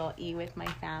to lo'i with my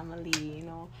family. You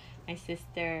know, my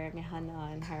sister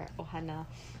Mihana and her ohana,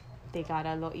 they got a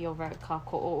lo'i over at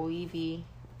Kako'oiwi.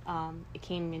 It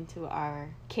came into our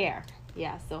care.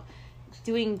 Yeah, so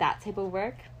doing that type of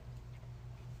work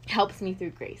helps me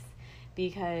through grace,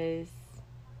 because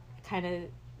kind of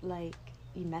like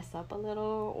you mess up a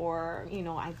little, or you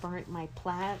know, I burnt my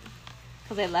plant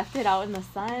because I left it out in the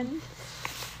sun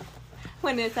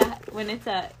when it's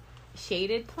a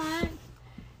shaded plant.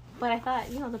 But I thought,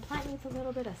 you know, the plant needs a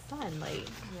little bit of sunlight.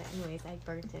 Anyways, I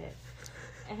burnt it.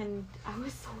 And I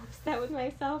was so upset with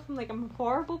myself. I'm like, I'm a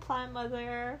horrible plant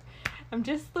mother. I'm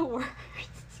just the worst.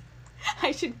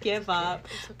 I should give up.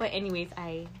 Okay. But anyways,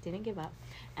 I didn't give up.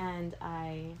 And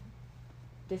I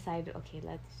decided, okay,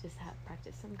 let's just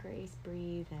practice some grace,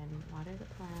 breathe, and water the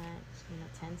plant, you know,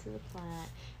 tend to the plant.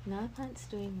 Now the plant's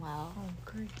doing well. Oh,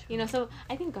 great. You know, so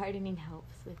I think gardening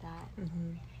helps with that.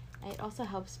 It also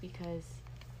helps because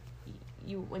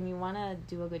when you want to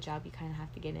do a good job, you kind of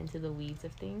have to get into the weeds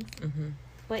of things.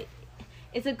 But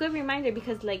it's a good reminder,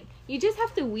 because like you just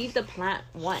have to weed the plant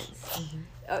once,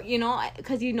 you know,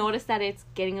 because you notice that it's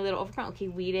getting a little overgrown. Okay,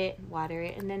 weed it, water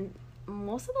it, and then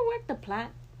most of the work the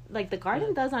plant, like the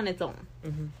garden, does on its own.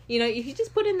 You know, if you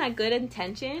just put in that good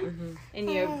intention and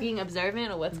you're being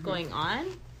observant of what's going on,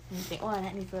 and you think, oh,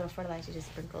 that needs a little fertilizer, you just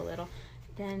sprinkle a little,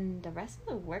 then the rest of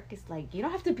the work is like, you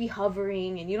don't have to be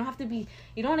hovering, and you don't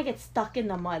want to get stuck in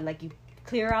the mud. Like, you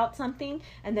clear out something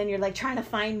and then you're like trying to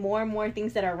find more and more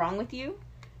things that are wrong with you.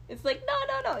 It's like,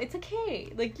 no, it's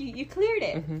okay. Like, you cleared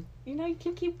it. You know, you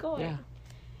can keep going. Yeah.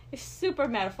 It's super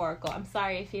metaphorical. I'm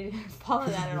sorry if you didn't follow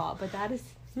that at all, but that is...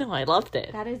 No, I loved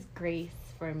it. That is grace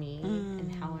for me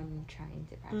and how I'm trying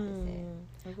to practice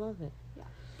it. I love it. Yeah.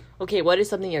 Okay, what is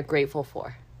something you're grateful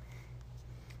for?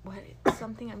 What is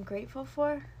something I'm grateful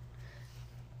for?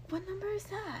 What number is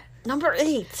that? Number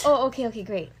 8. Oh, okay,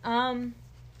 great.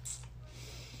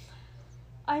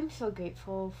 I'm so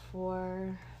grateful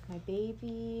for my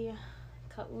baby,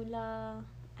 Ka'ula,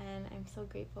 and I'm so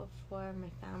grateful for my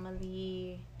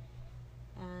family,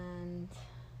 and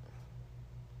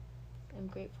I'm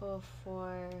grateful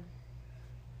for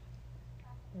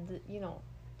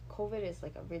COVID is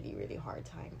like a really, really hard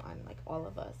time on like all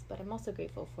of us, but I'm also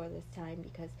grateful for this time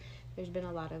because there's been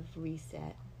a lot of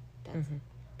reset that's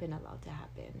been allowed to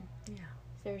happen. Yeah.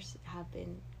 There's have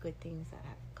been good things that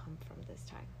have come from this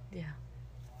time. Yeah.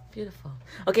 Beautiful.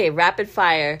 Okay, rapid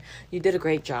fire. You did a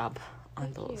great job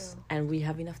on Thank those. you. And we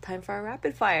have enough time for our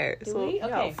rapid fire. Do we?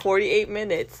 Okay. Yeah, 48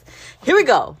 minutes. Here we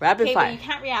go. Rapid fire. Okay, but you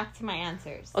can't react to my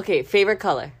answers. Okay, favorite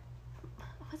color. I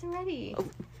wasn't ready.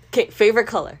 Okay, favorite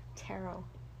color. Tarot.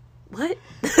 What?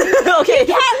 Okay.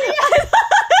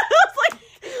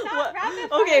 Not rapid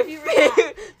fire.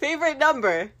 Okay, favorite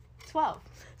number. 12.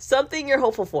 Something you're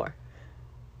hopeful for.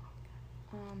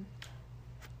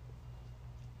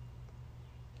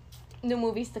 New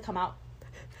movies to come out.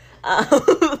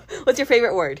 What's your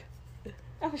favorite word?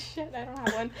 Oh shit, I don't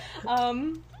have one.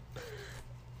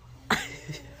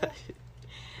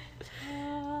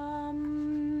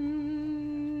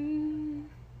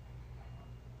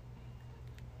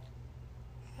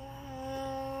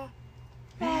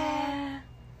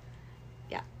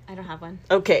 Yeah, I don't have one.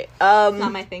 Okay.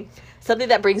 Not my thing. Something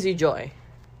that brings you joy.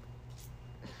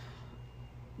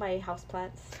 My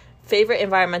houseplants. Favorite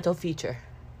environmental feature.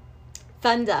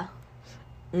 Thunder.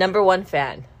 Number one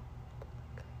fan.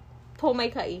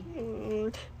 Kai.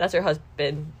 That's her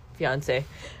husband, fiance.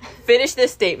 Finish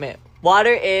this statement.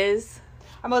 Water is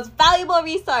Our most valuable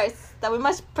resource that we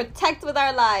must protect with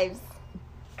our lives.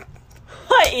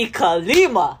 Hawai'i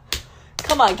Ka'iama.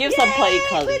 Come on, give some Hawai'i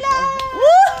Ka'iama.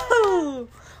 Woo!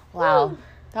 Wow,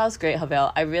 that was great,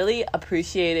 Hāweo. I really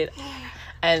appreciated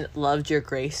and loved your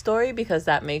grace story because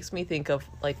that makes me think of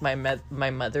like my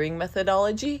mothering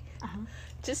methodology.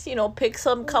 Just, pick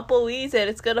some couple weeds and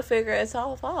it's gonna figure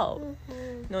itself out.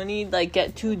 No need like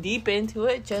get too deep into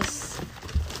it. Just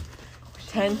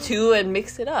tend to and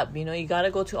mix it up. You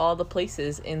gotta go to all the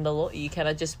places in the you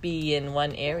cannot just be in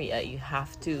one area. You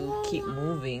have to keep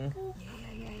moving.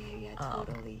 Yeah,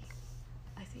 totally.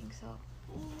 I think so.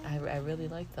 I really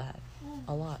like that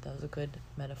a lot. That was a good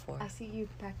metaphor. I see you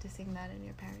practicing that in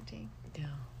your parenting. Yeah.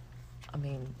 I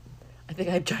mean, I think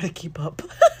I try to keep up.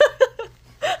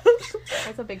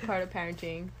 That's a big part of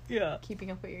parenting. Yeah.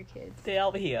 Keeping up with your kids. They're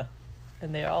all here.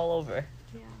 And they're all over.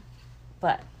 Yeah.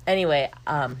 But anyway,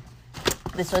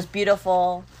 this was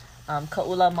beautiful.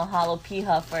 Ka'ula mahalo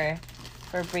piha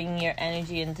for bringing your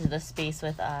energy into the space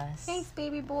with us. Thanks,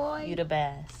 baby boy. You're the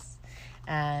best.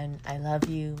 And I love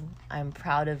you. I'm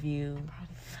proud of you.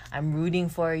 I'm rooting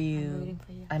for you.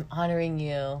 I'm honoring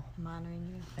you. I'm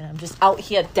honoring you. And I'm just out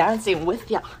here dancing with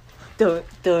ya. Dun,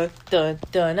 dun, dun,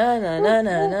 dun, na, na, na,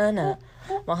 na, na, na.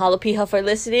 Mahalo piha for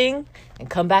listening. And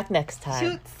come back next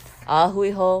time. Shoots.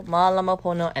 Ahui ho, ma'alama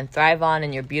pono, and thrive on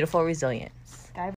in your beautiful resilience.